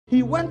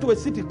he went to a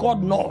city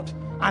called Nod,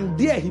 and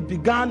there he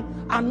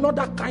began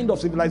another kind of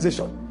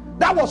civilization.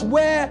 That was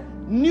where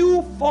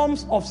new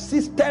forms of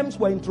systems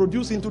were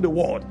introduced into the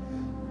world.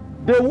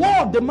 The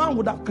world the man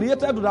would have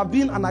created would have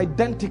been an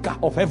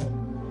identical of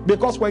heaven.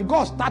 Because when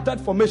God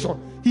started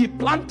formation, he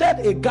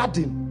planted a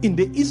garden in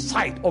the east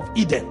side of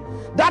Eden.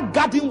 That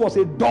garden was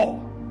a door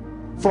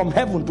from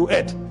heaven to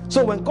earth.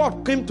 So when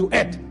God came to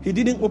earth, he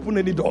didn't open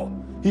any door.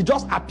 He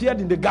just appeared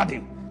in the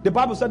garden. The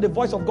Bible said the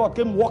voice of God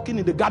came walking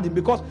in the garden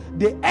because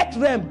the earth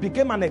realm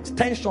became an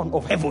extension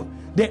of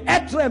heaven. The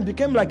earth realm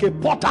became like a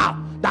portal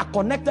that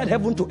connected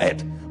heaven to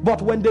earth.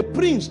 But when the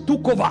prince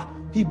took over,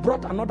 he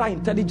brought another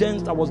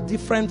intelligence that was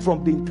different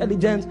from the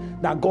intelligence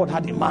that God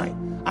had in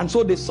mind. And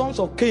so the sons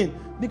of Cain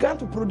began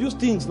to produce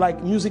things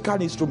like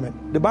musical instruments.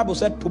 The Bible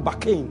said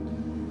Tubal-Cain,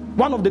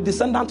 one of the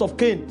descendants of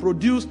Cain,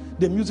 produced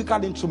the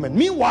musical instrument.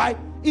 Meanwhile,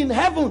 in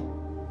heaven,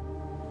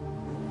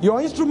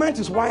 your instrument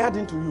is wired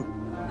into you.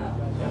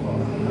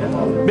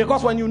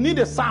 Because when you need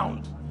a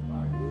sound,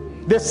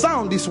 the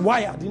sound is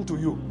wired into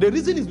you. The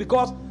reason is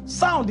because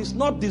sound is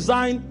not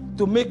designed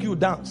to make you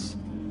dance.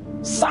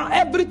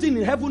 Everything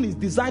in heaven is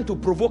designed to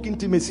provoke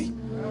intimacy.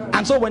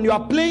 And so when you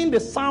are playing the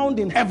sound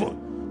in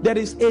heaven, there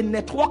is a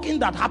networking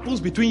that happens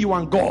between you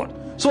and God,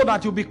 so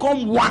that you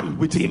become one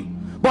with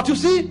him. But you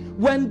see,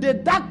 when the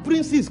dark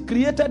princes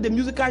created the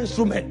musical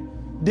instrument,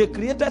 they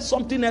created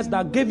something else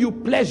that gave you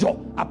pleasure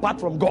apart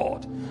from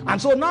God.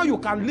 And so now you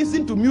can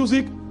listen to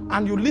music,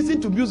 and you listen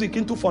to music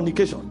into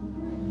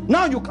fornication.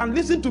 Now you can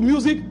listen to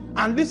music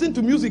and listen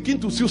to music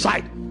into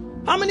suicide.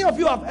 How many of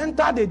you have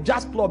entered a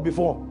jazz club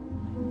before?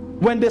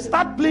 When they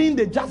start playing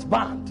the jazz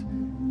band,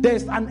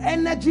 there's an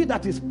energy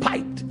that is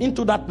piped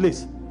into that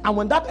place. And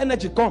when that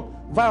energy comes,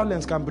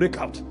 violence can break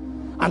out.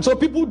 And so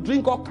people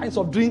drink all kinds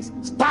of drinks,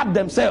 stab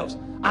themselves,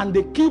 and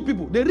they kill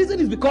people. The reason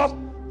is because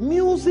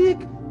music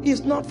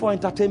is not for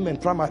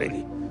entertainment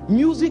primarily.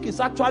 Music is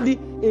actually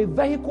a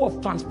vehicle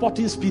of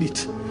transporting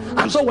spirit.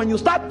 And so when you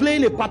start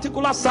playing a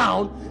particular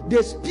sound,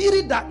 the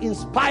spirit that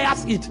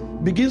inspires it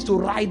begins to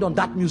ride on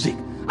that music.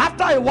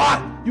 After a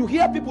while, you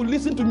hear people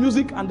listen to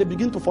music and they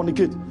begin to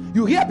fornicate.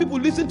 You hear people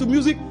listen to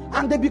music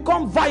and they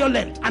become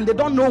violent and they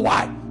don't know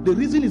why. The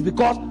reason is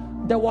because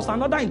there was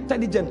another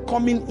intelligence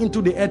coming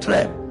into the earth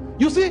realm.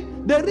 You see,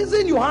 the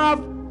reason you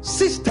have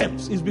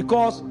systems is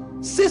because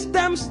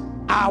systems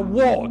are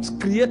words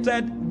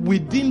created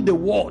within the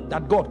world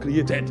that God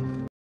created.